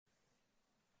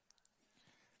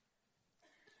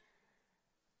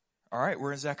All right,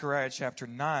 we're in Zechariah chapter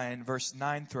 9, verse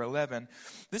 9 through 11.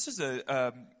 This is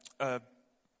a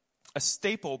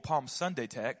staple Palm Sunday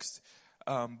text,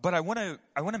 but I want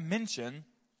to mention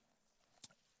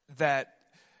that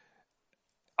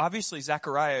obviously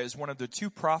Zechariah is one of the two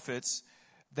prophets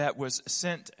that was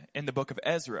sent in the book of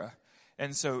Ezra.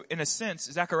 And so, in a sense,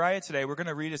 Zechariah today, we're going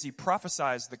to read as he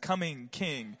prophesies the coming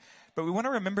king. But we want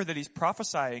to remember that he's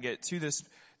prophesying it to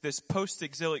this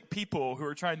post-exilic people who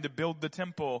are trying to build the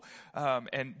temple,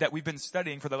 and that we've been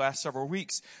studying for the last several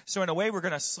weeks. So in a way, we're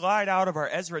going to slide out of our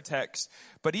Ezra text.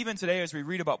 But even today, as we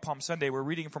read about Palm Sunday, we're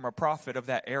reading from a prophet of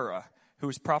that era who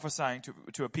is prophesying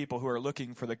to a people who are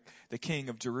looking for the king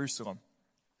of Jerusalem.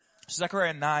 So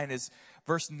Zechariah 9 is,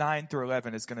 verse 9 through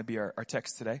 11 is going to be our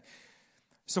text today.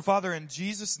 So Father, in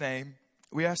Jesus' name,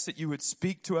 we ask that you would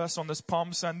speak to us on this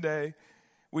Palm Sunday.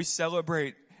 We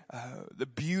celebrate the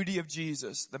beauty of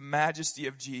Jesus, the majesty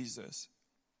of Jesus.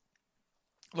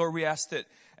 Lord, we ask that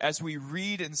as we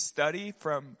read and study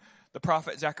from the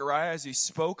prophet Zechariah as he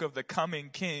spoke of the coming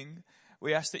king,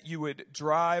 we ask that you would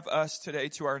drive us today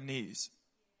to our knees.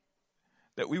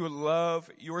 That we would love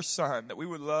your son, that we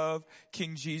would love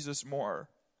King Jesus more.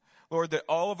 Lord, that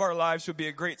all of our lives would be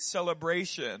a great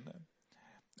celebration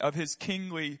of his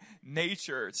kingly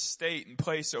nature, state, and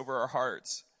place over our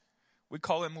hearts. We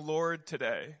call him Lord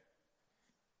today.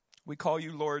 We call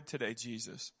you Lord today,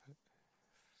 Jesus.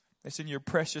 It's in your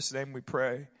precious name we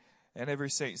pray. And every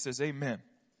saint says amen.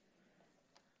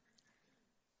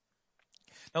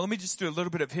 Now let me just do a little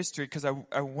bit of history because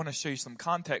I want to show you some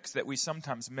context that we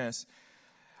sometimes miss.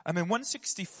 I'm in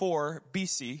 164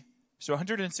 BC, so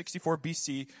 164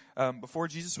 BC, before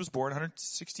Jesus was born,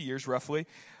 160 years roughly,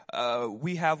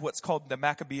 we have what's called the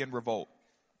Maccabean Revolt.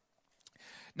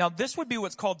 Now, this would be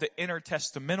what's called the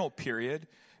intertestamental period,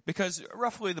 because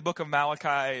roughly the book of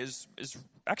Malachi is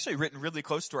actually written really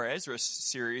close to our Ezra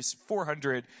series,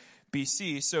 400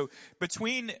 BC. So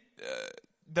between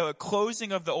the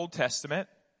closing of the Old Testament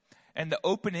and the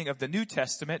opening of the New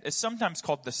Testament is sometimes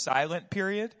called the silent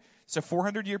period. It's a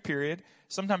 400-year period,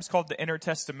 sometimes called the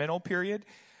intertestamental period.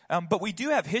 But we do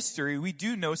have history. We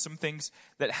do know some things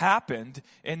that happened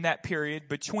in that period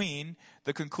between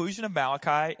the conclusion of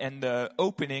Malachi and the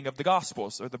opening of the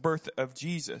Gospels, or the birth of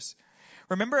Jesus.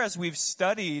 Remember, as we've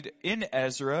studied in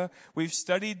Ezra, we've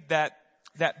studied that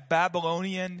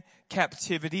Babylonian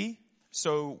captivity.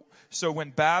 So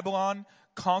when Babylon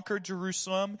conquered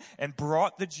Jerusalem and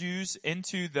brought the Jews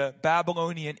into the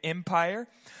Babylonian Empire.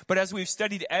 But as we've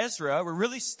studied Ezra, we're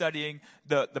really studying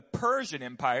the Persian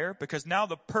Empire, because now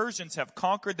the Persians have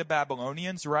conquered the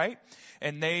Babylonians, right?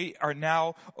 And they are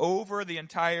now over the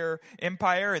entire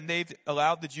empire, and they've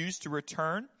allowed the Jews to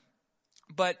return.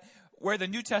 But where the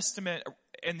New Testament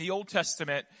and the Old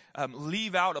Testament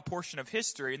leave out a portion of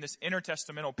history in this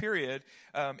intertestamental period,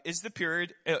 is the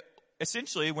period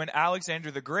essentially when Alexander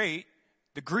the Great,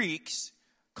 the Greeks,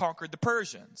 conquered the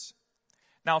Persians.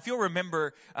 Now, if you'll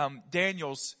remember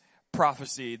Daniel's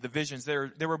prophecy, the visions, there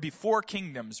were before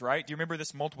kingdoms, right? Do you remember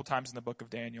this multiple times in the book of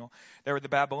Daniel? There were the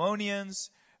Babylonians,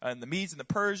 and the Medes and the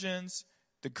Persians,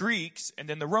 the Greeks, and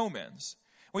then the Romans.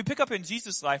 When we pick up in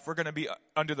Jesus' life, we're going to be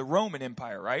under the Roman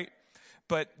Empire, right?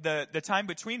 But the time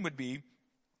between would be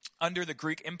under the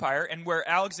Greek Empire, and where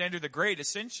Alexander the Great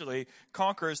essentially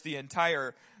conquers the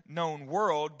entire known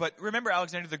world. But remember,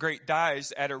 Alexander the Great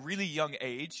dies at a really young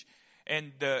age,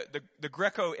 and the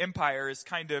Greco Empire is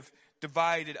kind of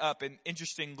divided up in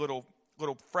interesting little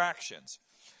fractions.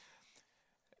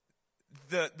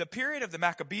 The period of the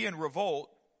Maccabean Revolt,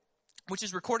 which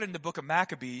is recorded in the book of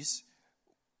Maccabees,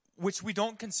 which we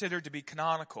don't consider to be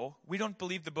canonical. We don't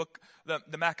believe the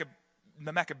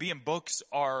Maccabean books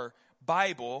are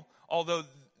Bible, although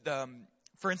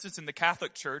for instance, in the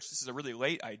Catholic Church, this is a really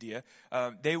late idea,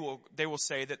 they will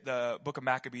say that the book of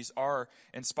Maccabees are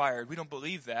inspired. We don't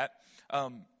believe that.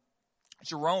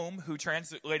 Jerome, who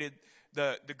translated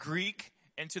the Greek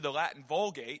into the Latin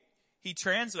Vulgate, he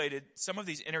translated some of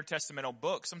these intertestamental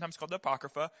books, sometimes called the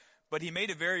Apocrypha, but he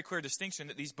made a very clear distinction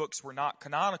that these books were not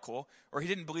canonical, or he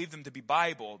didn't believe them to be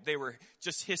Bible. They were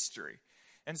just history.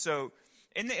 And so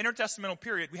in the intertestamental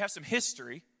period, we have some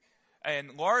history,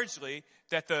 and largely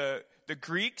that the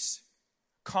Greeks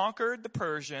conquered the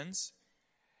Persians,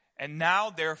 and now,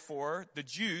 therefore, the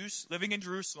Jews living in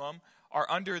Jerusalem are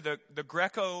under the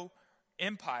Greco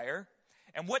Empire.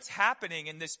 And what's happening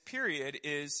in this period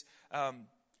is,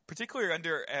 particularly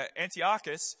under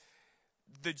Antiochus,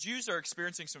 the Jews are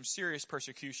experiencing some serious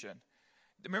persecution.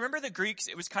 Remember the Greeks,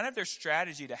 it was kind of their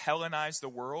strategy to Hellenize the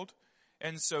world.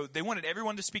 And so they wanted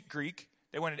everyone to speak Greek.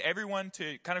 They wanted everyone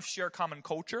to kind of share common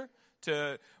culture,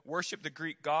 to worship the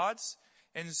Greek gods.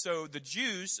 And so the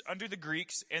Jews under the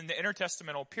Greeks in the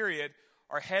intertestamental period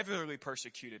are heavily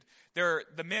persecuted.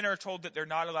 The men are told that they're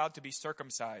not allowed to be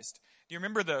circumcised. Do you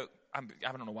remember I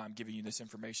don't know why I'm giving you this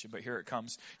information, but here it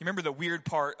comes. You remember the weird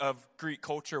part of Greek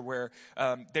culture where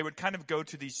they would kind of go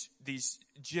to these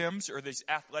gyms or these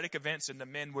athletic events, and the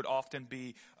men would often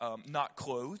be not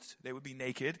clothed. They would be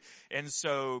naked. And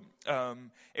so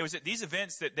it was at these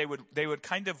events that they would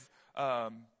kind of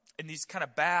in these kind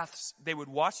of baths, they would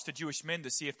watch the Jewish men to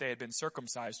see if they had been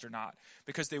circumcised or not,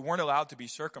 because they weren't allowed to be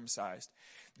circumcised.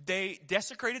 They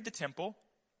desecrated the temple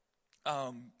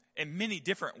in many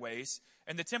different ways,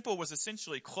 and the temple was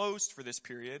essentially closed for this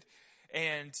period.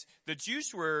 And the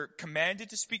Jews were commanded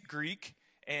to speak Greek,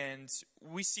 and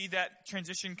we see that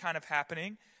transition kind of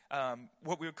happening,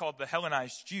 what we would call the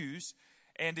Hellenized Jews.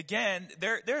 And again,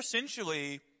 they're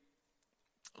essentially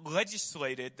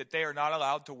legislated that they are not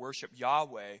allowed to worship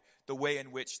Yahweh the way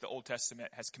in which the Old Testament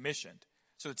has commissioned.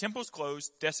 So the temple's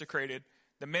closed, desecrated.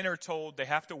 The men are told they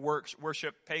have to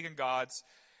worship pagan gods.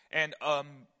 And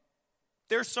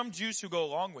there are some Jews who go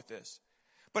along with this.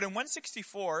 But in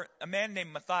 164, a man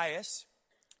named Matthias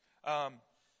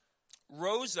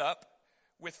rose up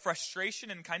with frustration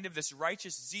and kind of this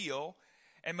righteous zeal.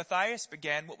 And Matthias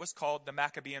began what was called the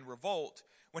Maccabean Revolt,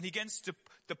 when he begins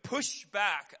to push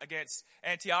back against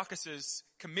Antiochus's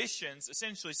commissions,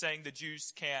 essentially saying the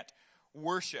Jews can't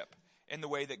worship in the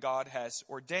way that God has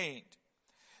ordained.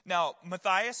 Now,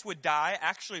 Matthias would die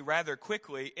actually rather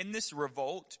quickly in this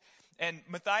revolt, and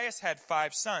Matthias had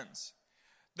 5 sons.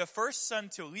 The first son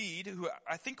to lead, who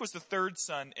I think was the third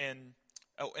son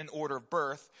in order of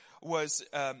birth, was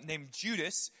named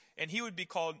Judas, and he would be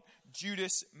called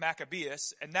Judas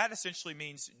Maccabeus, and that essentially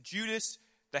means Judas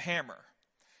the Hammer.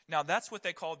 Now, that's what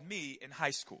they called me in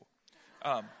high school.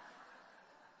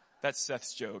 That's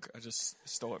Seth's joke. I just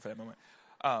stole it for that moment.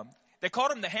 They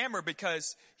called him the Hammer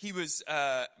because he was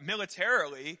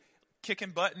militarily kicking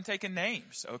butt and taking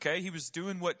names. Okay, he was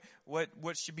doing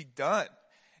what should be done,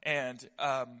 and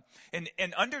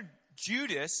under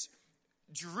Judas,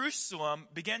 Jerusalem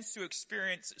begins to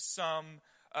experience some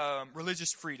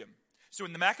religious freedom. So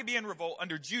in the Maccabean Revolt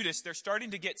under Judas, they're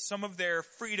starting to get some of their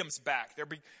freedoms back. They're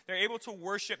able to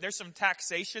worship. There's some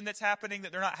taxation that's happening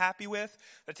that they're not happy with.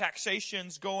 The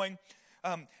taxation's going.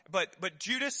 But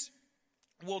Judas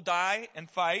will die and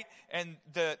fight. And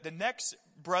the next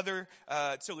brother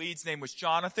to lead's name was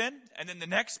Jonathan. And then the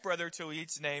next brother to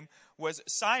lead's name was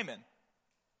Simon.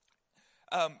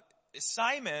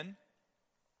 Simon,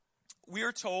 we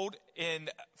are told in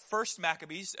 1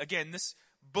 Maccabees, again, this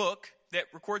book that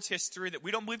records history that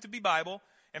we don't believe to be Bible.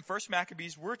 In 1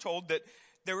 Maccabees, we're told that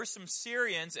there were some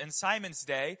Syrians in Simon's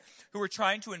day who were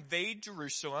trying to invade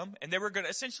Jerusalem, and they were going to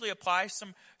essentially apply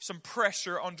some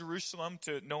pressure on Jerusalem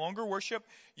to no longer worship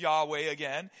Yahweh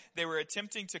again. They were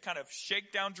attempting to kind of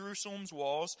shake down Jerusalem's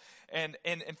walls. And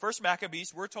in 1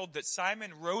 Maccabees, we're told that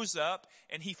Simon rose up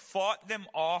and he fought them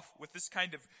off with this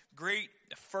kind of great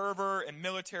fervor and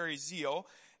military zeal.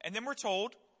 And then we're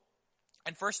told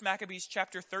in 1 Maccabees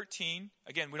chapter 13,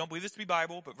 again, we don't believe this to be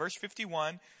Bible, but verse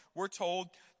 51, we're told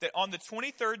that on the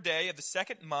 23rd day of the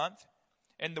 2nd month,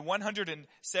 in the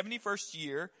 171st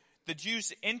year, the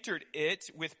Jews entered it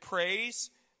with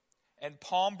praise and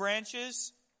palm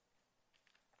branches,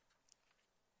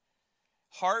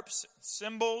 harps,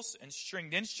 cymbals, and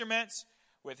stringed instruments,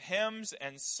 with hymns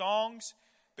and songs,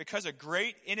 because a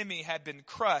great enemy had been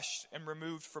crushed and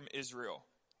removed from Israel.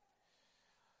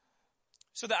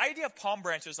 So the idea of palm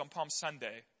branches on Palm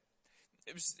Sunday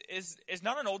is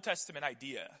not an Old Testament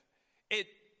idea.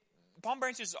 Palm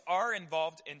branches are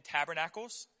involved in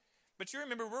tabernacles, but you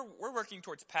remember we're working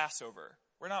towards Passover.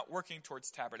 We're not working towards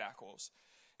tabernacles.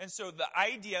 And so the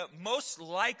idea, most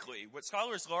likely, what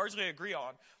scholars largely agree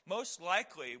on, most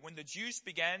likely when the Jews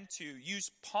began to use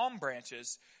palm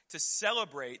branches to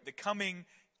celebrate the coming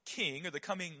king or the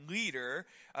coming leader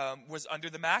was under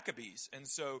the Maccabees. And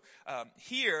so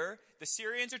here the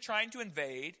Syrians are trying to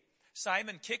invade.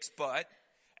 Simon kicks butt,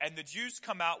 and the Jews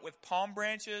come out with palm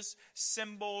branches,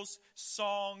 cymbals,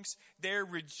 songs. They're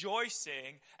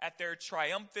rejoicing at their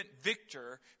triumphant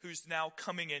victor who's now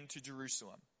coming into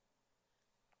Jerusalem.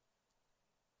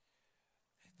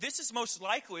 This is most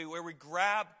likely where we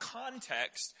grab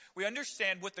context. We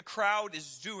understand what the crowd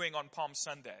is doing on Palm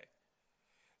Sunday.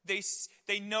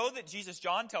 They know that Jesus,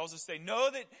 John tells us, they know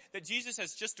that Jesus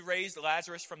has just raised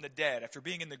Lazarus from the dead after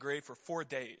being in the grave for 4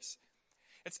 days.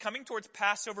 It's coming towards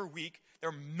Passover week. There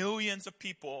are millions of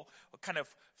people kind of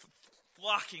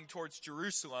flocking towards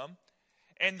Jerusalem.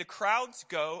 And the crowds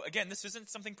go, again, this isn't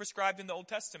something prescribed in the Old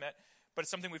Testament, but it's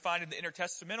something we find in the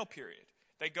intertestamental period.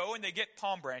 They go and they get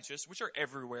palm branches, which are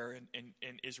everywhere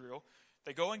in Israel.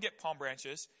 They go and get palm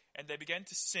branches, and they begin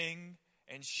to sing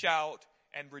and shout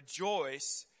and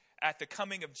rejoice at the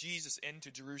coming of Jesus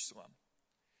into Jerusalem.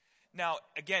 Now,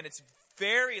 again, it's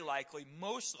very likely,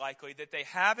 most likely, that they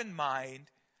have in mind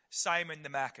Simon the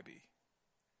Maccabee.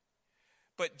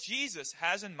 But Jesus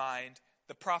has in mind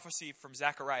the prophecy from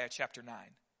Zechariah chapter 9.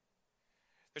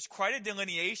 There's quite a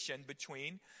delineation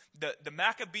between the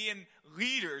Maccabean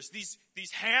leaders,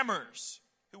 these hammers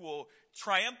who will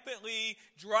triumphantly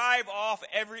drive off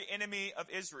every enemy of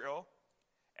Israel,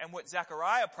 and what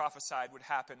Zechariah prophesied would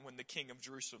happen when the king of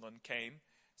Jerusalem came.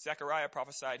 Zechariah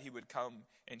prophesied he would come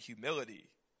in humility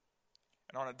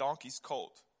and on a donkey's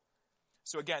colt.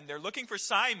 So again, they're looking for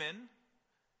Simon,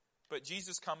 but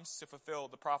Jesus comes to fulfill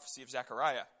the prophecy of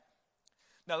Zechariah.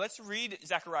 Now let's read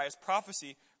Zechariah's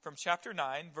prophecy from chapter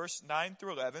 9, verse 9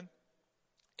 through 11.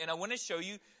 And I want to show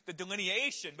you the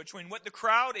delineation between what the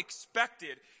crowd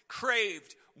expected,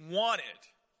 craved, wanted,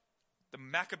 the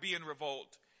Maccabean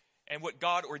revolt, and what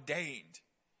God ordained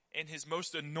in his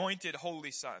most anointed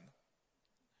holy son.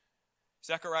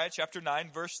 Zechariah chapter 9,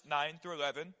 verse 9 through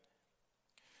 11.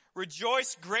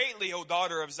 Rejoice greatly, O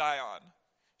daughter of Zion.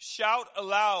 Shout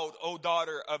aloud, O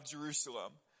daughter of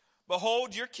Jerusalem.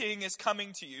 Behold, your king is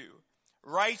coming to you.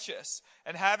 Righteous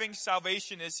and having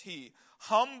salvation is he.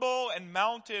 Humble and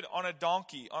mounted on a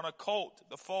donkey, on a colt,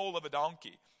 the foal of a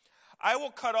donkey. I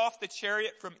will cut off the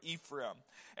chariot from Ephraim,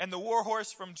 and the war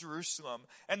horse from Jerusalem,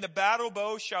 and the battle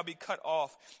bow shall be cut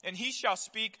off, and he shall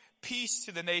speak peace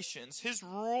to the nations. His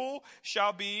rule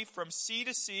shall be from sea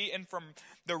to sea, and from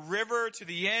the river to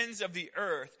the ends of the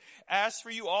earth. As for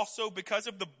you also, because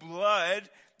of the blood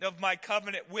of my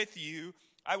covenant with you,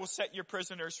 I will set your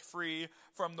prisoners free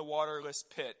from the waterless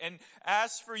pit. And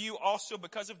as for you also,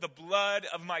 because of the blood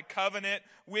of my covenant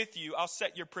with you, I'll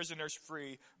set your prisoners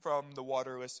free from the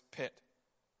waterless pit.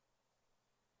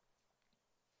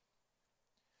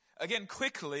 Again,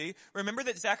 quickly, remember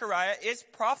that Zechariah is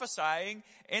prophesying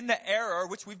in the era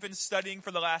which we've been studying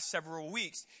for the last several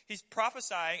weeks. He's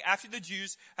prophesying after the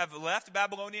Jews have left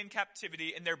Babylonian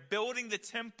captivity and they're building the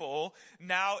temple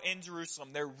now in Jerusalem.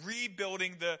 They're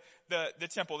rebuilding the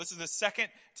temple. This is the second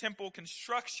temple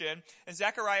construction, and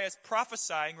Zechariah is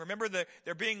prophesying. Remember,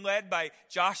 they're being led by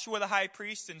Joshua the high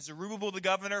priest and Zerubbabel the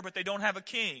governor, but they don't have a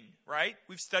king, right?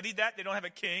 We've studied that. They don't have a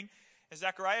king. And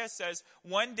Zechariah says,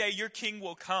 one day your king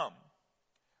will come,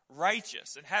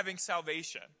 righteous and having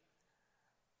salvation.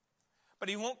 But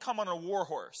he won't come on a war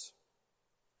horse.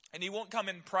 And he won't come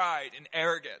in pride and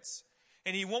arrogance.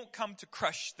 And he won't come to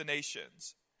crush the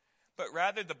nations. But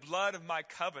rather the blood of my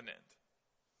covenant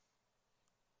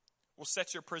will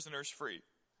set your prisoners free.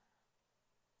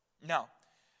 Now,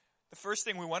 the first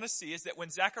thing we want to see is that when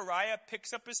Zechariah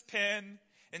picks up his pen,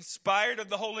 inspired of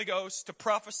the Holy Ghost to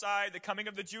prophesy the coming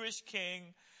of the Jewish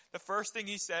king, the first thing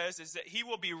he says is that he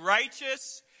will be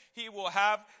righteous, he will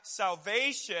have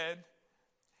salvation,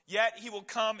 yet he will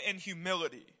come in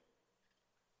humility.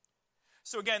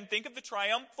 So again, think of the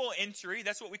triumphal entry.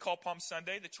 That's what we call Palm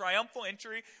Sunday. The triumphal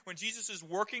entry when Jesus is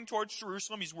working towards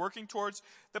Jerusalem. He's working towards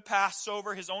the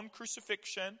Passover, his own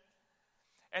crucifixion.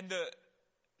 And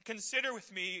consider with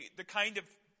me the kind of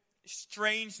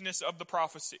strangeness of the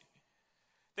prophecy.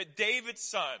 That David's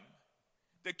son,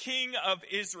 the king of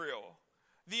Israel,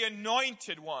 the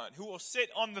anointed one who will sit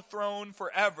on the throne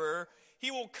forever,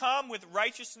 he will come with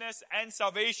righteousness and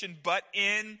salvation, but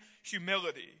in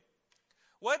humility.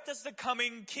 What does the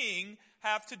coming king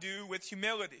have to do with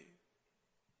humility?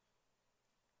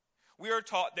 We are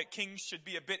taught that kings should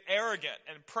be a bit arrogant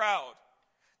and proud,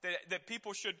 that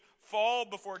people should fall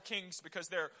before kings because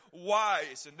they're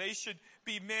wise, and they should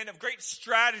be men of great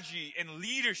strategy and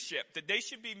leadership, that they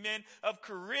should be men of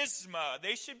charisma,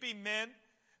 they should be men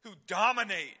who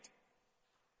dominate.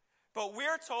 But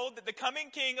we're told that the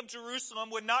coming king of Jerusalem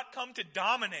would not come to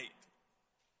dominate.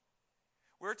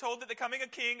 We're told that the coming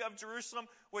king of Jerusalem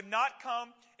would not come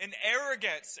in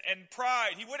arrogance and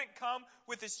pride. He wouldn't come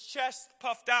with his chest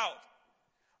puffed out.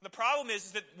 The problem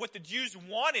is that what the Jews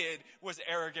wanted was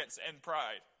arrogance and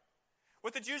pride.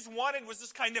 What the Jews wanted was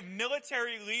this kind of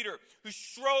military leader who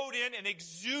strode in and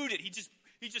exuded. He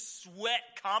just sweat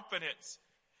confidence.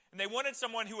 And they wanted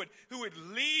someone who would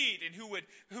lead and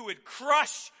who would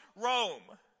crush Rome.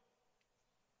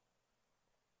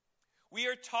 We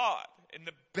are taught in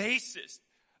the basis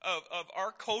of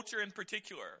our culture in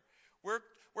particular,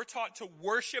 we're taught to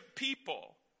worship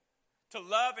people, to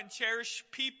love and cherish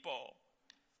people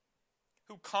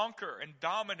who conquer and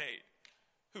dominate,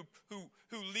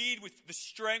 who lead with the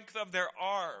strength of their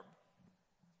arm.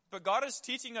 But God is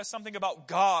teaching us something about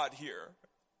God here.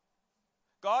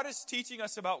 God is teaching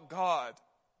us about God.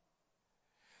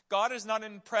 God is not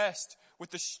impressed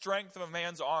with the strength of a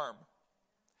man's arm.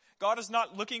 God is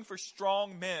not looking for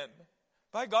strong men.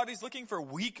 By God, he's looking for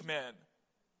weak men.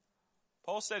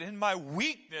 Paul said, in my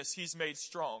weakness, he's made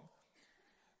strong.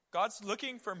 God's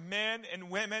looking for men and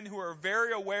women who are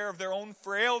very aware of their own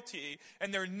frailty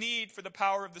and their need for the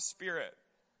power of the Spirit.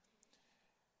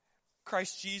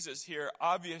 Christ Jesus here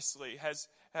obviously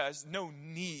has no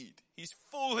need. He's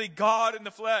fully God in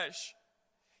the flesh.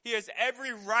 He has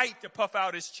every right to puff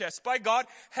out his chest. By God,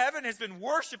 heaven has been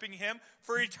worshiping him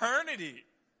for eternity.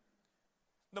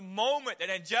 The moment that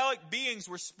angelic beings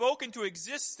were spoken to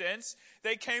existence,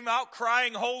 they came out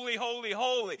crying, holy, holy,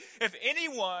 holy. If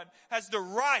anyone has the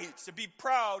right to be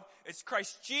proud, it's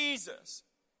Christ Jesus.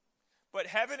 But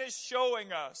heaven is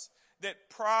showing us that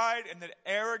pride and that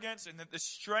arrogance and that the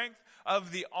strength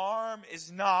of the arm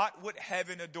is not what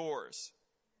heaven adores.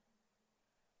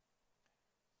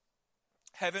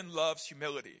 Heaven loves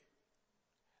humility.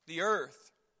 The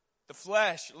earth, the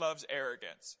flesh, loves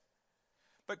arrogance.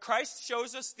 But Christ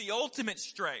shows us the ultimate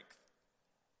strength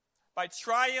by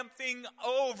triumphing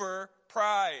over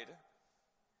pride.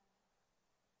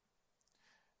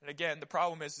 And again, the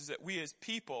problem is that we as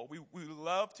people, we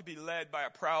love to be led by a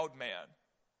proud man.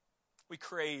 We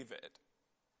crave it.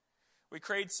 We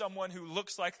crave someone who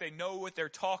looks like they know what they're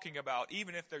talking about,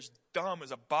 even if they're as dumb as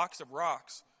a box of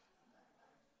rocks.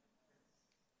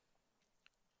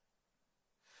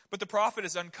 But the prophet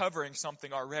is uncovering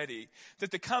something already.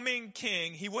 That the coming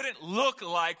king, he wouldn't look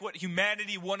like what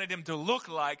humanity wanted him to look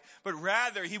like, but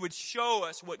rather he would show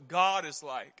us what God is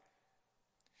like.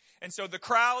 And so the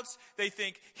crowds, they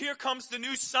think, here comes the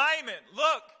new Simon.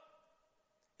 Look,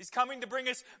 he's coming to bring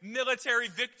us military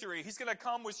victory. He's going to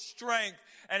come with strength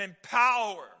and in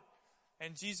power.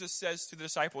 And Jesus says to the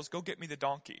disciples, go get me the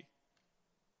donkey.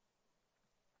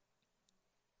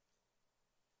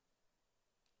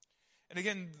 And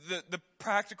again, the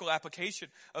practical application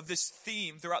of this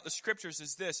theme throughout the scriptures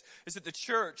is this, is that the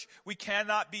church, we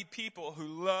cannot be people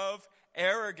who love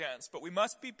arrogance, but we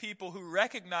must be people who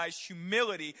recognize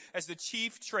humility as the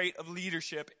chief trait of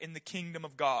leadership in the kingdom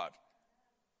of God.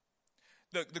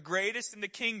 The greatest in the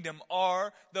kingdom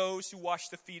are those who wash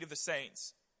the feet of the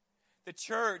saints. The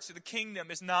church, the kingdom,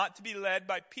 is not to be led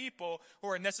by people who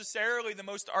are necessarily the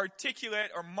most articulate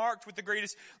or marked with the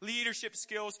greatest leadership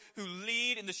skills, who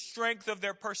lead in the strength of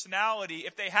their personality.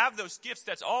 If they have those gifts,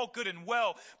 that's all good and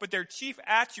well, but their chief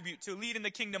attribute to lead in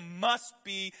the kingdom must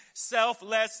be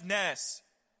selflessness.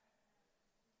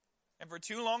 And for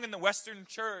too long in the Western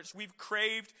church, we've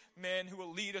craved men who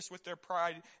will lead us with their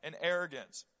pride and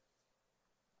arrogance.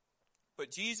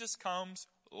 But Jesus comes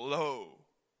low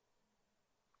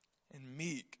and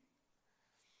meek.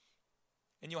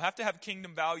 And you'll have to have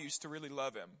kingdom values to really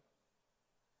love him.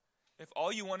 If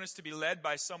all you want is to be led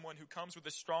by someone who comes with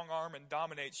a strong arm and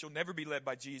dominates, you'll never be led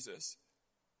by Jesus.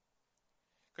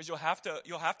 Because you'll have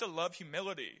to love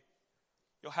humility.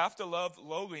 You'll have to love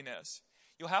lowliness.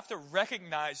 You'll have to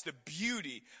recognize the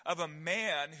beauty of a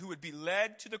man who would be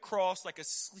led to the cross like a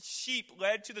sheep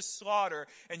led to the slaughter,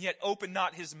 and yet open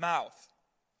not his mouth.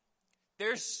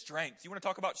 There's strength. You want to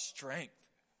talk about strength?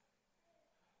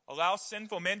 Allow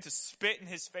sinful men to spit in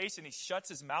his face, and he shuts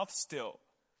his mouth still.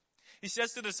 He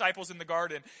says to the disciples in the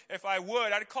garden, if I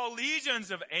would, I'd call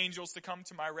legions of angels to come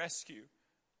to my rescue.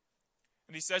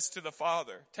 And he says to the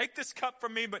Father, take this cup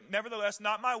from me, but nevertheless,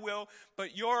 not my will,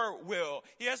 but your will.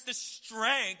 He has the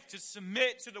strength to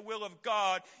submit to the will of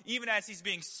God, even as he's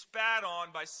being spat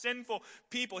on by sinful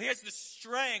people. He has the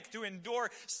strength to endure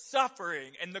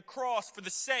suffering and the cross for the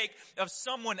sake of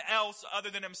someone else other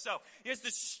than himself. He has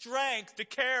the strength to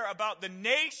care about the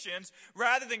nations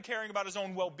rather than caring about his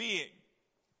own well-being.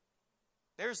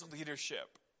 There's leadership.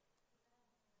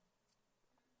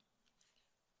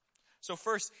 So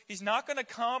first, he's not going to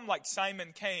come like Simon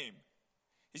came.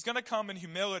 He's going to come in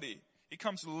humility. He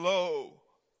comes low.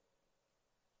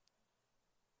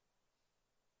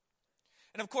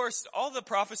 And of course, all the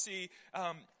prophecy,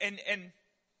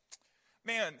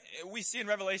 man, we see in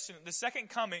Revelation, the second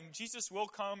coming, Jesus will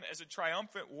come as a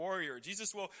triumphant warrior.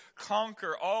 Jesus will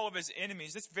conquer all of his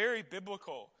enemies. It's very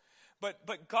biblical.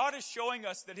 But God is showing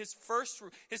us that his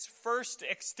first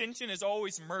extension is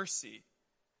always mercy.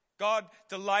 God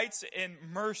delights in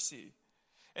mercy.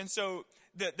 And so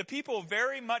the people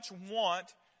very much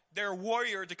want their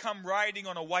warrior to come riding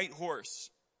on a white horse.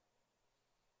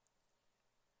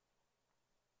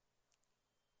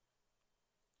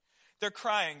 They're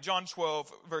crying, John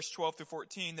 12, verse 12 through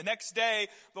 14. The next day,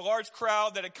 the large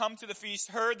crowd that had come to the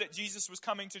feast heard that Jesus was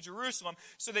coming to Jerusalem.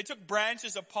 So they took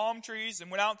branches of palm trees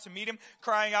and went out to meet him,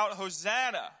 crying out,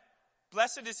 Hosanna!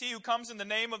 Blessed is he who comes in the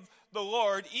name of the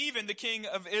Lord, even the King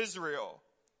of Israel.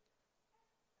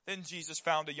 Then Jesus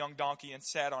found a young donkey and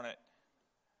sat on it.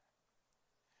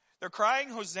 They're crying,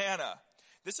 Hosanna.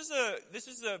 This is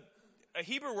a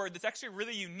Hebrew word that's actually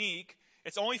really unique.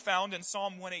 It's only found in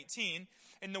Psalm 118.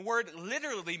 And the word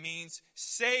literally means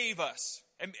save us.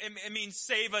 It means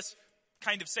save us,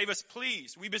 kind of save us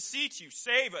please. We beseech you,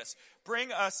 save us,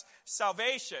 bring us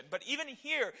salvation. But even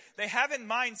here, they have in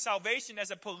mind salvation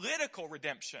as a political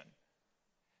redemption.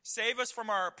 Save us from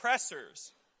our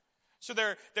oppressors. So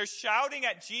they're shouting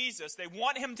at Jesus. They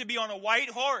want him to be on a white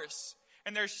horse.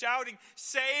 And they're shouting,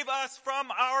 save us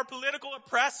from our political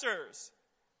oppressors.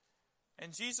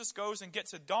 And Jesus goes and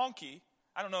gets a donkey.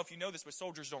 I don't know if you know this, but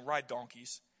soldiers don't ride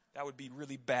donkeys. That would be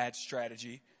really bad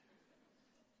strategy.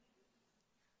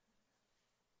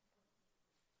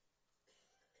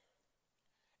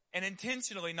 And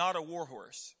intentionally not a war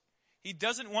horse. He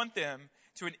doesn't want them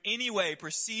to in any way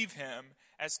perceive him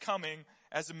as coming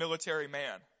as a military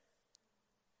man.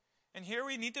 And here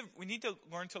we need to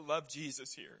learn to love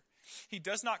Jesus here. He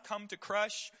does not come to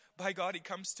crush. By God, he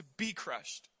comes to be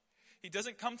crushed. He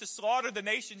doesn't come to slaughter the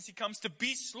nations. He comes to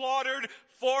be slaughtered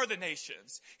for the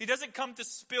nations. He doesn't come to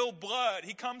spill blood.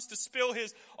 He comes to spill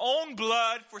his own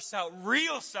blood for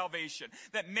real salvation.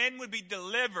 That men would be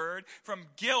delivered from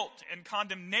guilt and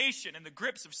condemnation and the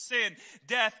grips of sin,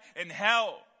 death, and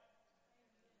hell.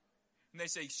 And they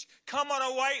say, come on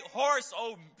a white horse,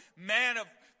 oh man of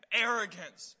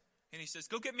arrogance. And he says,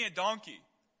 go get me a donkey.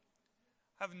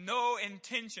 I have no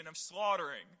intention of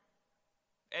slaughtering.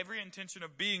 Every intention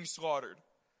of being slaughtered.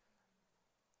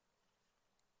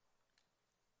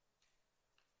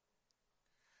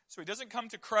 So he doesn't come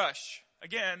to crush.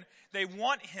 Again, they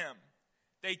want him.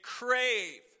 They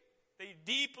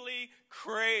deeply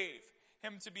crave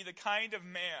him to be the kind of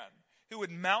man who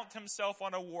would mount himself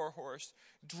on a war horse,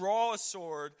 draw a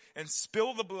sword, and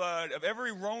spill the blood of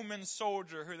every Roman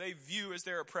soldier who they view as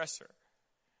their oppressor.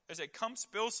 They say, come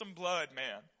spill some blood,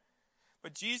 man.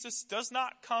 But Jesus does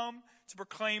not come to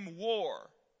proclaim war.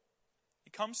 He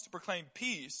comes to proclaim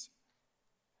peace.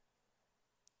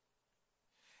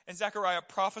 And Zechariah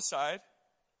prophesied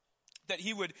that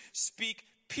he would speak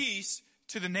peace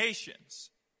to the nations.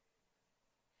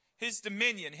 His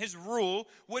dominion, his rule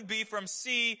would be from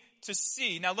sea to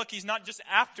sea. Now look, he's not just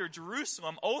after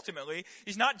Jerusalem ultimately.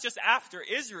 He's not just after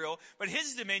Israel, but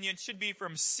his dominion should be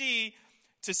from sea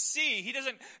to see. He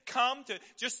doesn't come to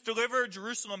just deliver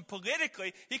Jerusalem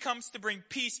politically. He comes to bring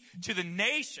peace to the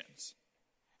nations.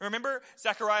 Remember,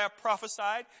 Zechariah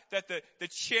prophesied that the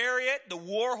chariot, the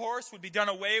war horse would be done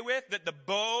away with, that the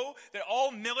bow, that all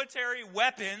military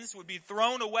weapons would be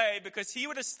thrown away because he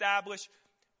would establish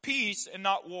peace and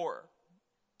not war.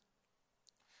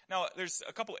 Now, there's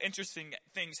a couple interesting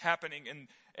things happening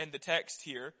in the text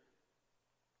here.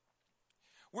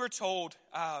 We're told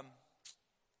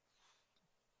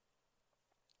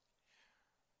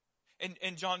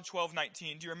in John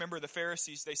 12:19, do you remember the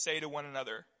Pharisees? They say to one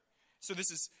another. So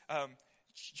this is,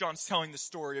 John's telling the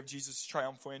story of Jesus'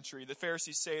 triumphal entry. The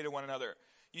Pharisees say to one another,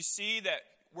 you see that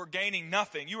we're gaining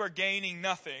nothing. You are gaining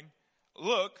nothing.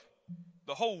 Look,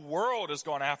 the whole world has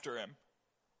gone after him.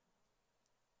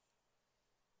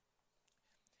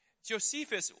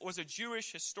 Josephus was a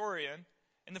Jewish historian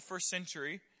in the first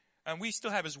century, and we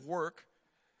still have his work.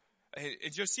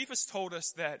 Josephus told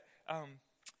us that,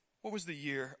 what was the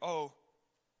year?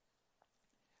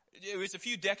 It was a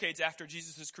few decades after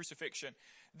Jesus' crucifixion.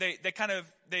 They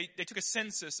took a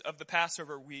census of the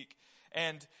Passover week.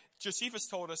 And Josephus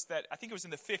told us that, I think it was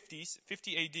in the 50s,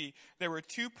 50 AD, there were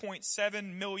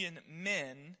 2.7 million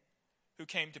men who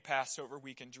came to Passover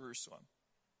week in Jerusalem.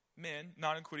 Men,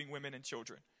 not including women and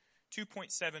children.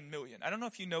 2.7 million. I don't know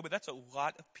if you know, but that's a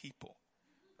lot of people.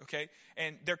 Okay?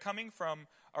 And they're coming from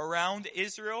around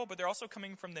Israel, but they're also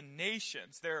coming from the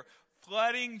nations. They're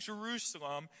flooding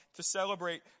Jerusalem to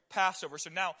celebrate Passover. So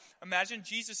now, imagine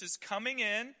Jesus is coming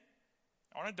in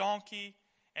on a donkey,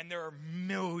 and there are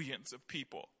millions of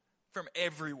people from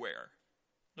everywhere,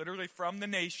 literally from the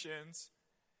nations,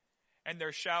 and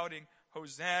they're shouting,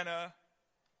 Hosanna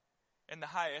in the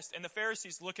highest. And the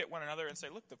Pharisees look at one another and say,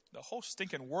 look, the whole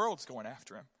stinking world's going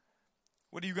after him.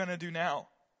 What are you going to do now?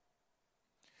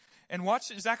 And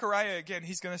watch Zechariah again.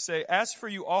 He's going to say, as for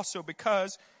you also,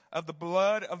 because of the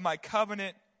blood of my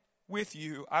covenant with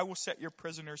you, I will set your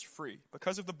prisoners free.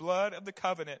 Because of the blood of the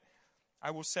covenant,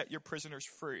 I will set your prisoners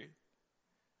free.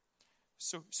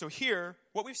 So here,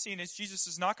 what we've seen is Jesus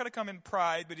is not going to come in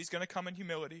pride, but he's going to come in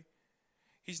humility.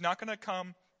 He's not going to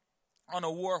come on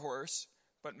a war horse,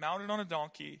 but mounted on a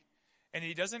donkey. And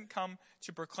he doesn't come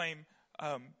to proclaim,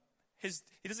 he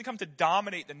doesn't come to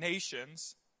dominate the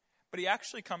nations, but he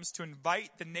actually comes to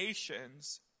invite the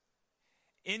nations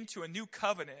into a new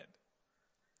covenant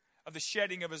of the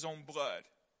shedding of his own blood.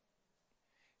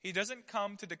 He doesn't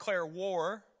come to declare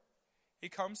war. He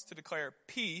comes to declare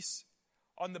peace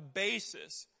on the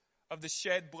basis of the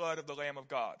shed blood of the Lamb of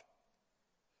God.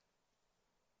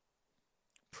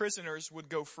 Prisoners would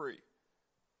go free.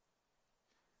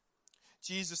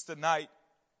 Jesus, the night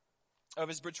of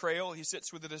his betrayal, he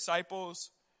sits with the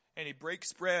disciples and he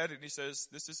breaks bread and he says,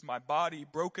 "This is my body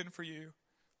broken for you."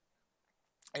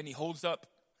 And he holds up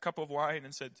a cup of wine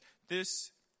and said,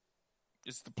 "This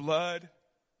is the blood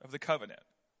of the covenant."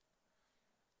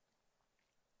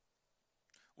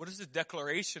 What is the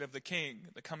declaration of the king,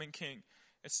 the coming king?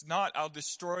 It's not, "I'll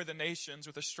destroy the nations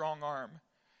with a strong arm."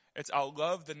 It's, "I'll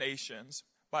love the nations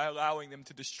by allowing them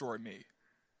to destroy me."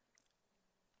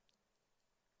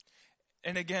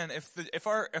 And again, if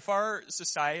our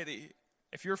society,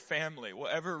 if your family will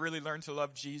ever really learn to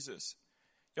love Jesus,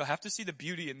 you'll have to see the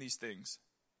beauty in these things.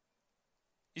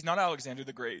 He's not Alexander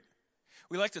the Great.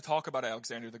 We like to talk about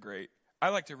Alexander the Great. I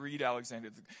like to read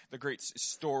Alexander the Great's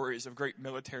stories of great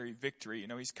military victory. You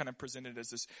know, he's kind of presented as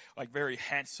this like very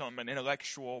handsome and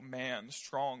intellectual man,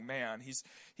 strong man. He's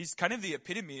kind of the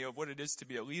epitome of what it is to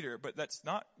be a leader, but that's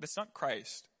not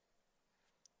Christ.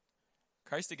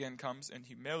 Christ again comes in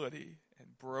humility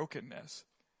and brokenness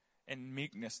and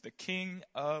meekness. The King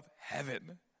of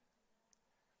heaven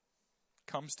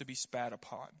comes to be spat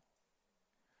upon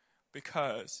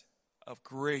because of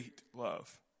great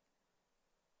love.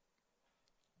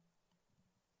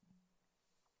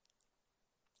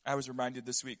 I was reminded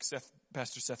this week,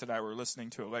 Pastor Seth and I were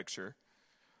listening to a lecture.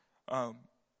 And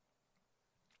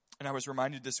I was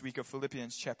reminded this week of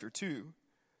Philippians chapter 2.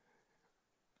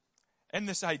 And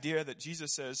this idea that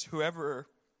Jesus says, whoever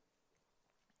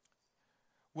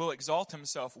will exalt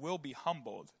himself will be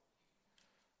humbled.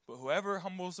 But whoever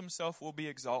humbles himself will be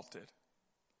exalted.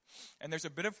 And there's a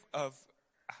bit of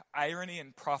irony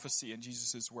and prophecy in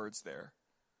Jesus' words there.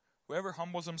 Whoever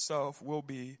humbles himself will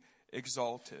be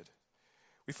exalted.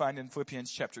 We find in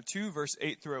Philippians chapter 2, verse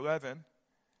 8 through 11,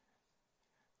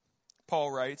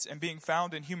 Paul writes, "And being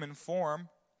found in human form,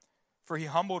 for he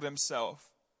humbled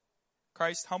himself."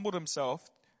 Christ humbled himself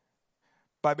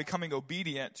by becoming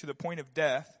obedient to the point of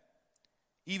death,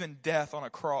 even death on a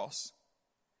cross.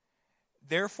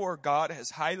 "Therefore God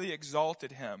has highly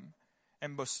exalted him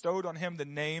and bestowed on him the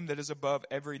name that is above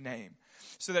every name,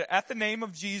 so that at the name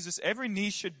of Jesus every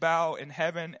knee should bow in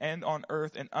heaven and on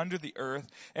earth and under the earth,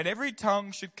 and every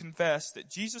tongue should confess that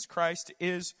Jesus Christ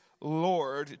is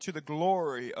Lord, to the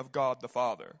glory of God the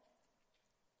Father."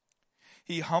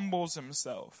 He humbles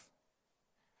himself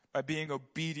by being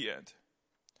obedient.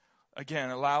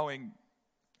 Again, allowing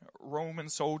Roman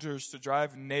soldiers to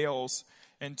drive nails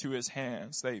into his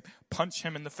hands. They punch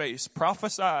him in the face.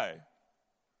 "Prophesy."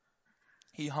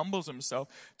 He humbles himself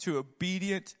to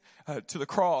obedient to the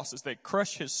cross as they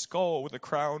crush his skull with a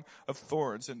crown of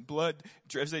thorns and blood,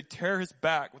 as they tear his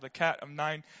back with a cat of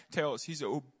 9 tails. He's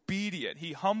obedient.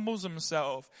 He humbles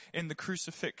himself in the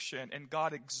crucifixion, and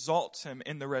God exalts him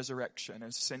in the resurrection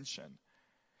and ascension.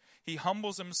 He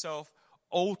humbles himself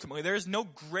ultimately. There is no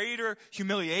greater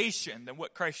humiliation than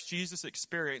what Christ Jesus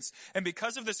experienced. And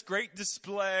because of this great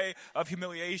display of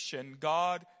humiliation,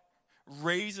 God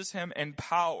raises him in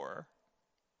power,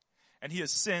 and he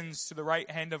ascends to the right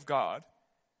hand of God.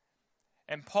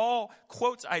 And Paul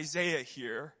quotes Isaiah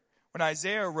here, when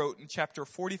Isaiah wrote in chapter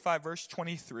 45, verse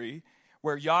 23,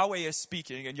 where Yahweh is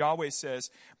speaking, and Yahweh says,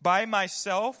 "By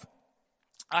myself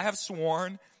I have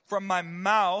sworn, from my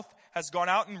mouth has gone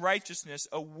out in righteousness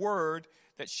a word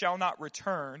that shall not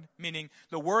return," meaning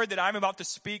the word that I'm about to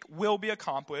speak will be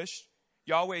accomplished.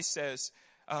 Yahweh says,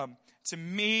 "To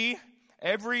me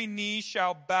every knee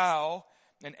shall bow,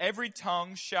 and every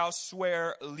tongue shall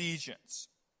swear allegiance."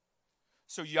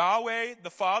 So Yahweh, the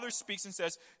Father, speaks and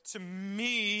says, "To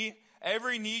me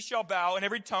every knee shall bow, and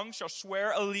every tongue shall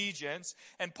swear allegiance."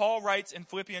 And Paul writes in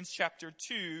Philippians chapter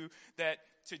 2 that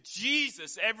to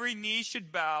Jesus every knee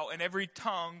should bow and every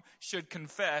tongue should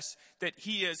confess that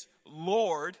he is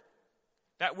Lord.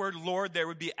 That word Lord there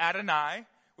would be Adonai,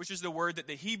 which is the word that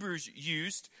the Hebrews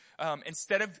used.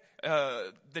 Instead of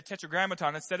the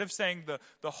tetragrammaton, instead of saying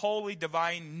the holy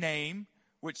divine name,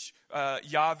 which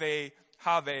Yahweh,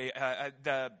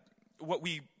 what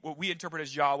we interpret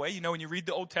as Yahweh. You know, when you read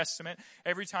the Old Testament,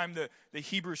 every time the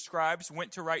Hebrew scribes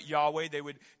went to write Yahweh, they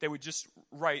would just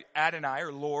write Adonai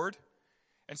or Lord.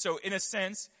 And so in a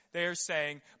sense,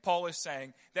 Paul is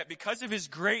saying that because of his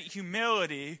great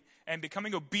humility and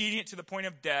becoming obedient to the point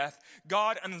of death,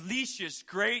 God unleashes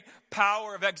great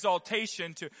power of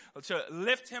exaltation to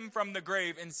lift him from the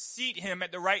grave and seat him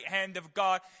at the right hand of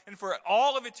God. And for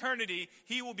all of eternity,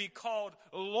 he will be called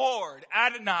Lord,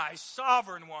 Adonai,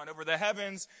 Sovereign One over the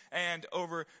heavens and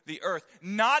over the earth.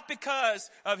 Not because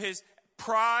of his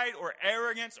pride or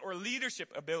arrogance or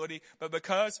leadership ability, but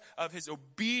because of his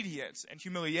obedience and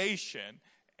humiliation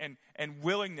and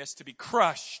willingness to be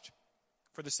crushed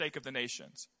for the sake of the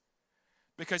nations.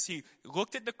 Because he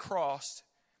looked at the cross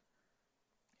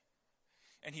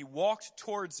and he walked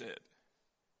towards it,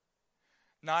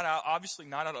 obviously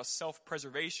not out of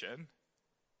self-preservation,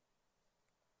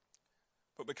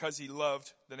 but because he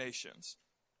loved the nations.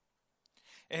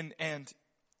 And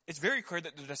it's very clear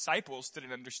that the disciples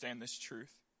didn't understand this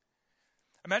truth.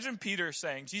 Imagine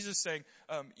Jesus saying,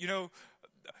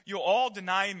 you'll all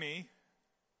deny me.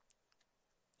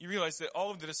 You realize that all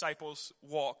of the disciples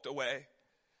walked away.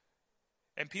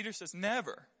 And Peter says,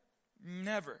 never,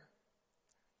 never.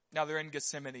 Now they're in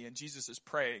Gethsemane and Jesus is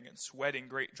praying and sweating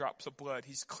great drops of blood.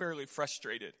 He's clearly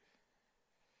frustrated.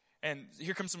 And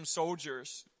here come some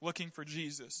soldiers looking for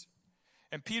Jesus.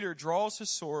 And Peter draws his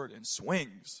sword and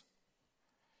swings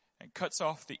and cuts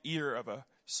off the ear of a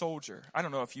soldier. I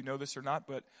don't know if you know this or not,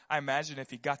 but I imagine if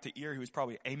he got the ear, he was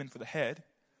probably aiming for the head.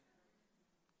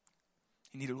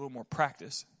 He needed a little more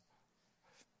practice.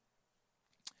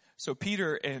 So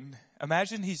Peter, and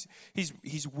imagine he's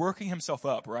working himself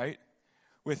up, right?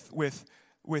 With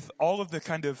all of the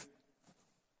kind of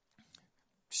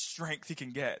strength he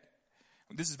can get.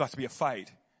 This is about to be a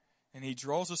fight. And he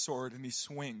draws a sword and he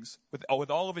swings with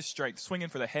all of his strength, swinging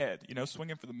for the head,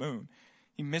 swinging for the moon.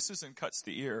 He misses and cuts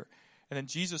the ear. And then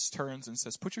Jesus turns and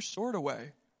says, "Put your sword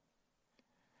away."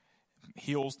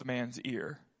 Heals the man's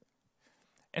ear.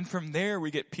 And from there we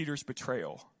get Peter's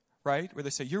betrayal, right? Where they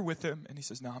say, "You're with him." And he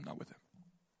says, "No, I'm not with him."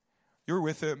 "You're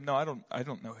with him." "No, I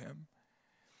don't know him."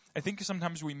 I think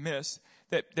sometimes we miss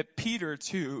that Peter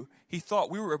too, he thought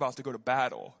we were about to go to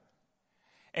battle.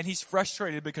 And he's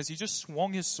frustrated because he just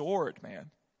swung his sword,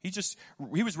 man. He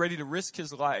was ready to risk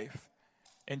his life.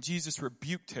 And Jesus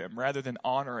rebuked him rather than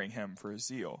honoring him for his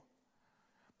zeal.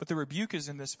 But the rebuke is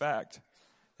in this fact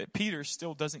that Peter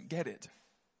still doesn't get it.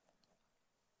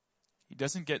 He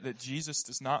doesn't get that Jesus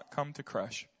does not come to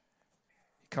crush.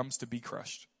 He comes to be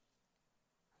crushed.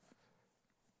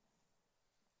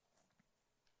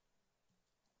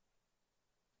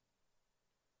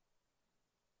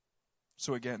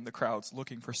 So again, the crowd's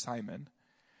looking for Simon.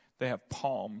 They have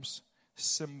palms,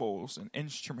 cymbals, and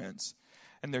instruments.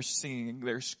 And they're singing.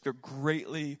 They're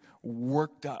greatly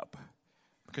worked up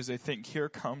because they think here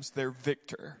comes their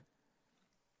victor.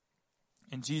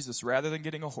 And Jesus, rather than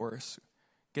getting a horse,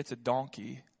 gets a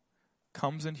donkey,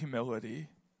 comes in humility,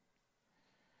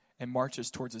 and marches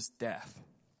towards his death.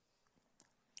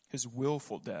 His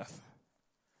willful death.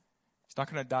 He's not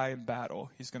going to die in battle.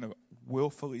 He's going to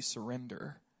willfully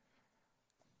surrender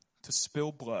to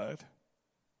spill blood,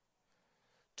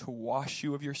 to wash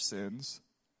you of your sins,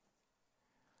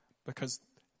 because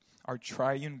our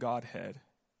triune Godhead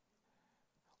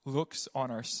looks on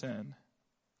our sin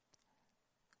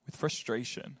with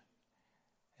frustration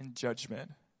and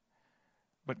judgment.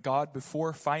 But God,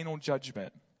 before final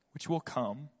judgment, which will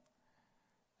come,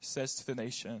 says to the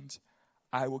nations,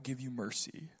 "I will give you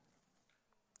mercy.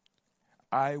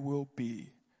 I will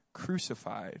be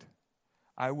crucified.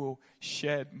 I will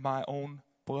shed my own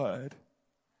blood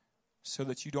so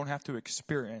that you don't have to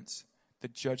experience the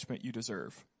judgment you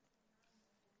deserve."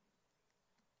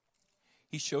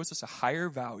 He shows us a higher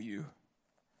value.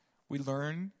 We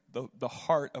learn the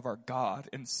heart of our God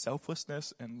in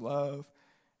selflessness and love,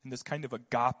 and this kind of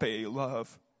agape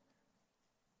love.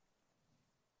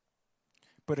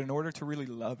 But in order to really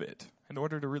love it, in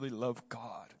order to really love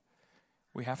God,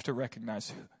 we have to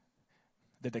recognize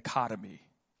the dichotomy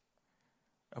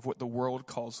of what the world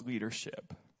calls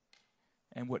leadership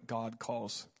and what God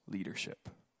calls leadership.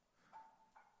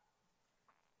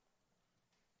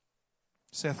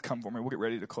 Seth, come for me. We'll get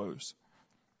ready to close.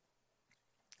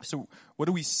 So what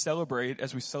do we celebrate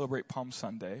as we celebrate Palm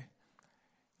Sunday?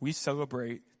 We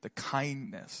celebrate the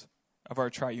kindness of our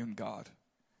triune God.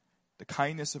 The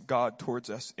kindness of God towards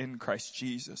us in Christ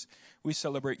Jesus. We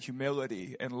celebrate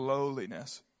humility and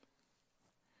lowliness.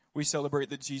 We celebrate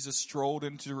that Jesus strolled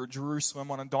into Jerusalem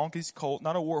on a donkey's colt,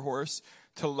 not a war horse,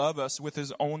 to love us with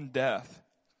his own death.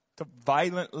 To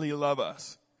violently love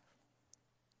us.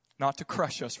 Not to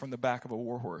crush us from the back of a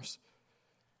war horse.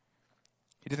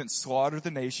 He didn't slaughter the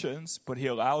nations, but he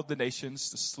allowed the nations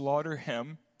to slaughter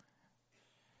him,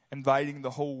 inviting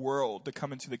the whole world to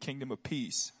come into the kingdom of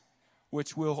peace,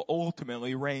 which will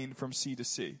ultimately reign from sea to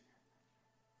sea.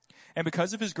 And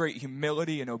because of his great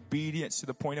humility and obedience to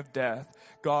the point of death,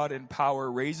 God in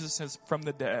power raises him from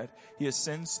the dead. He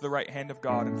ascends to the right hand of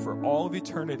God, and for all of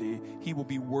eternity, he will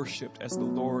be worshipped as the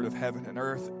Lord of heaven and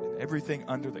earth and everything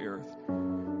under the earth.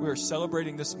 We are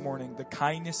celebrating this morning the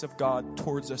kindness of God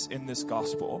towards us in this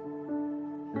gospel.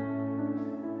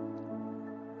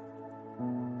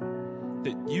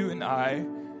 That you and I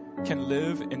can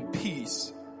live in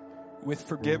peace with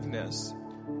forgiveness.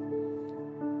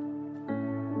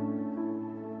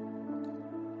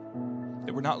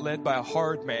 That we're not led by a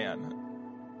hard man.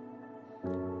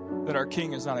 That our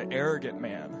King is not an arrogant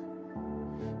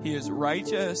man. He is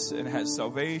righteous and has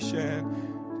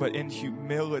salvation, but in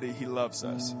humility he loves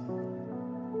us.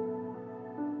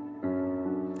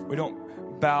 We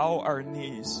don't bow our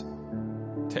knees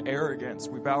to arrogance.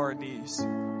 We bow our knees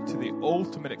to the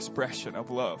ultimate expression of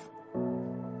love.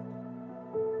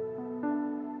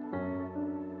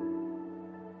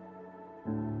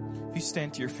 If you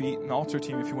stand to your feet, an altar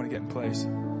team, if you want to get in place.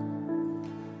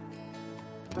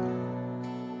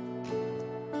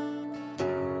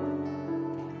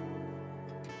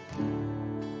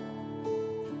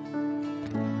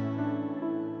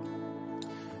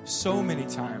 So many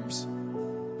times,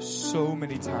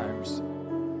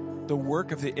 the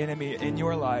work of the enemy in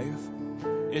your life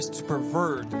is to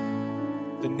pervert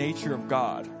the nature of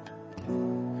God.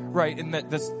 Right? And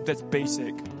that's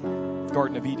basic.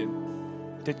 Garden of Eden.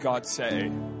 Did God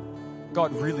say?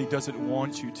 God really doesn't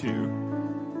want you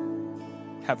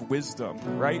to have wisdom,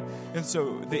 right? And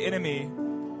so the enemy,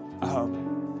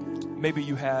 maybe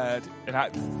you had,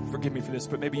 forgive me for this,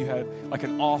 but maybe you had like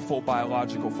an awful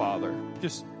biological father.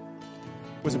 Just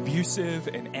was abusive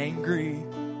and angry.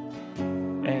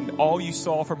 And all you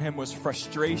saw from him was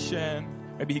frustration.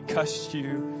 Maybe he cussed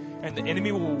you. And the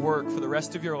enemy will work for the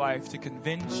rest of your life to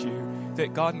convince you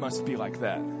that God must be like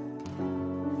that.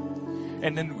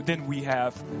 And then we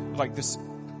have like this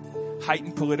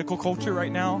heightened political culture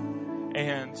right now.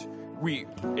 And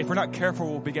if we're not careful,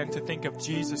 we'll begin to think of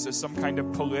Jesus as some kind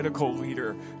of political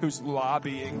leader who's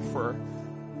lobbying for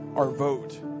our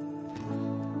vote.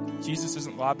 Jesus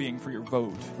isn't lobbying for your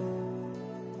vote.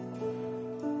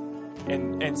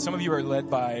 And some of you are led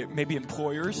by maybe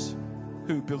employers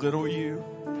who belittle you.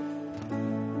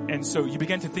 And so you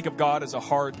begin to think of God as a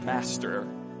hard master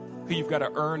who you've got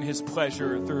to earn his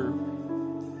pleasure through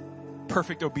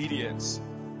perfect obedience.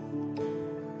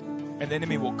 And the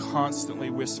enemy will constantly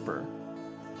whisper.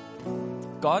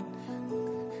 God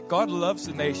loves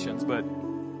the nations, but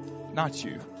not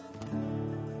you.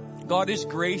 God is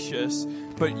gracious,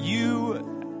 but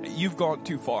you've gone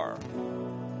too far.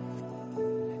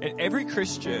 And every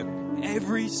Christian,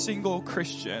 every single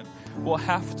Christian will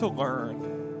have to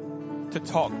learn to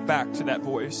talk back to that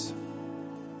voice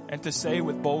and to say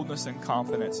with boldness and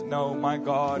confidence, no, my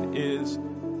God is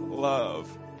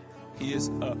love. He is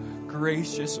a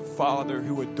gracious Father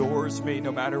who adores me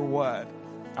no matter what.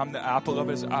 I'm the apple of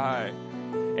his eye.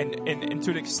 And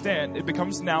to an extent, it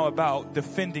becomes now about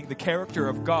defending the character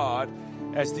of God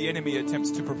as the enemy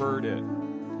attempts to pervert it.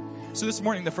 So this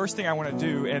morning, the first thing I want to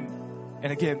do, and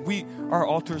again, our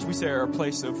altars, we say, are a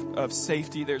place of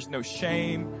safety. There's no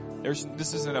shame.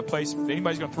 This isn't a place, if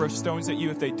anybody's going to throw stones at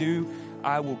you, if they do,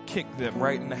 I will kick them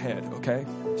right in the head, okay?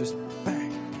 Just bang.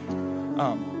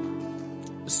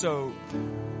 So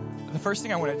the first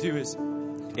thing I want to do is,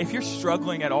 if you're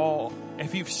struggling at all,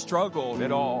 if you've struggled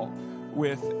at all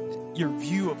with your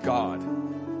view of God,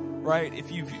 right?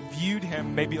 If you've viewed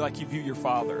him maybe like you view your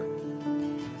father,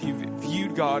 if you've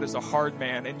viewed God as a hard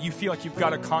man and you feel like you've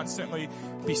got to constantly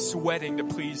be sweating to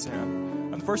please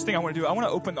him. And the first thing I want to do, I want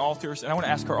to open the altars and I want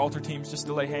to ask our altar teams just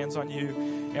to lay hands on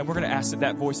you. And we're going to ask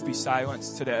that voice be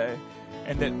silenced today,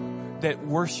 and that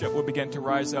worship will begin to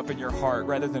rise up in your heart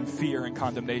rather than fear and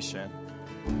condemnation.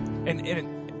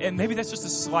 And maybe that's just a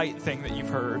slight thing that you've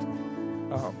heard.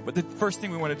 But the first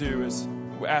thing we want to do is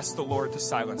we ask the Lord to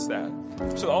silence that.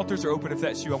 So the altars are open. If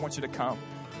that's you, I want you to come.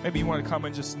 Maybe you want to come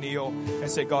and just kneel and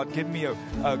say, God, give me a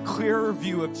clearer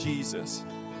view of Jesus.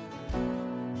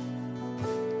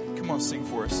 Come on, sing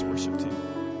for us, worship team.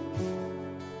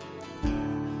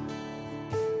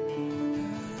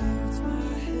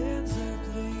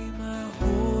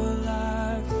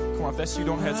 Come on, if that's you,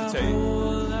 don't hesitate.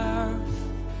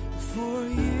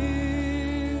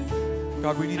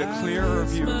 God, we need a clearer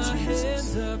view of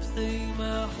Jesus.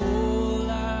 My whole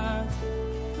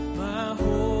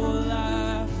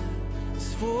life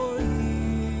is for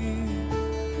you.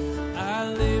 I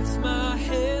lift my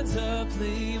hands up,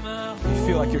 lay my whole you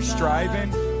feel like you're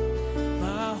striving?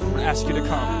 I'm going to ask you to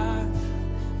come.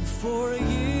 For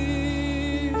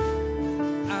you,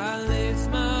 I lift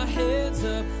my hands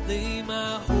up, lay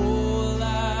my whole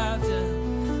life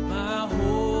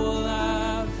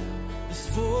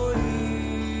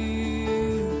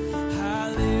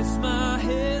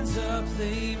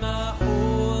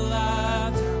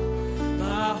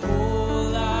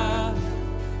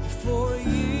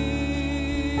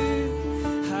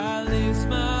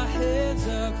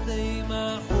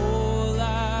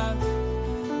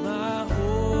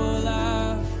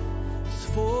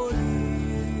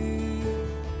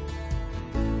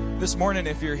this morning,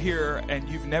 if you're here and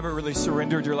you've never really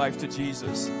surrendered your life to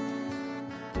Jesus,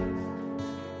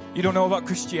 you don't know about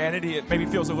Christianity, it maybe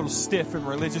feels a little stiff and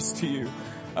religious to you.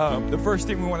 The first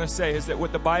thing we want to say is that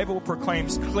what the Bible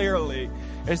proclaims clearly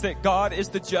is that God is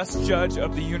the just judge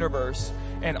of the universe,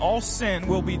 and all sin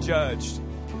will be judged.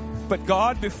 But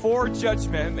God, before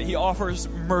judgment, He offers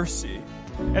mercy.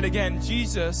 And again,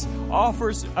 Jesus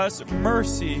offers us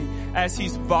mercy as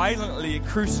He's violently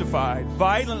crucified,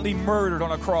 violently murdered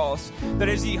on a cross. That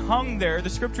as He hung there, the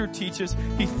scripture teaches,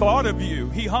 He thought of you.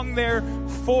 He hung there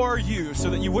for you so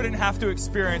that you wouldn't have to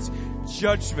experience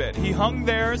judgment. He hung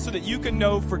there so that you could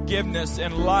know forgiveness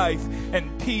and life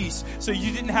and peace, so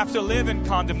you didn't have to live in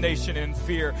condemnation and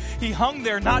fear. He hung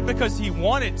there not because He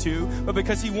wanted to, but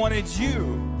because He wanted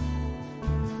you.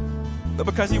 But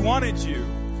because He wanted you.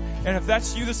 And if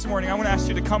that's you this morning, I want to ask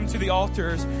you to come to the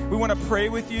altars. We want to pray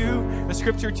with you. The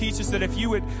scripture teaches that if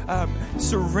you would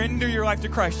surrender your life to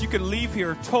Christ, you could leave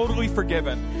here totally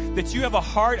forgiven. That you have a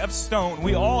heart of stone.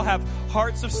 We all have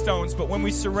hearts of stones, but when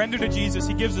we surrender to Jesus,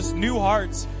 He gives us new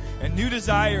hearts and new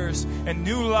desires and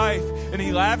new life. And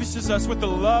He lavishes us with the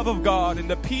love of God and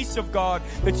the peace of God,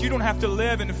 that you don't have to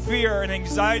live in fear and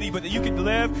anxiety, but that you can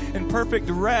live in perfect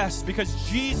rest because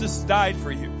Jesus died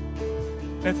for you.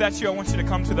 And if that's you, I want you to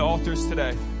come to the altars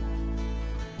today.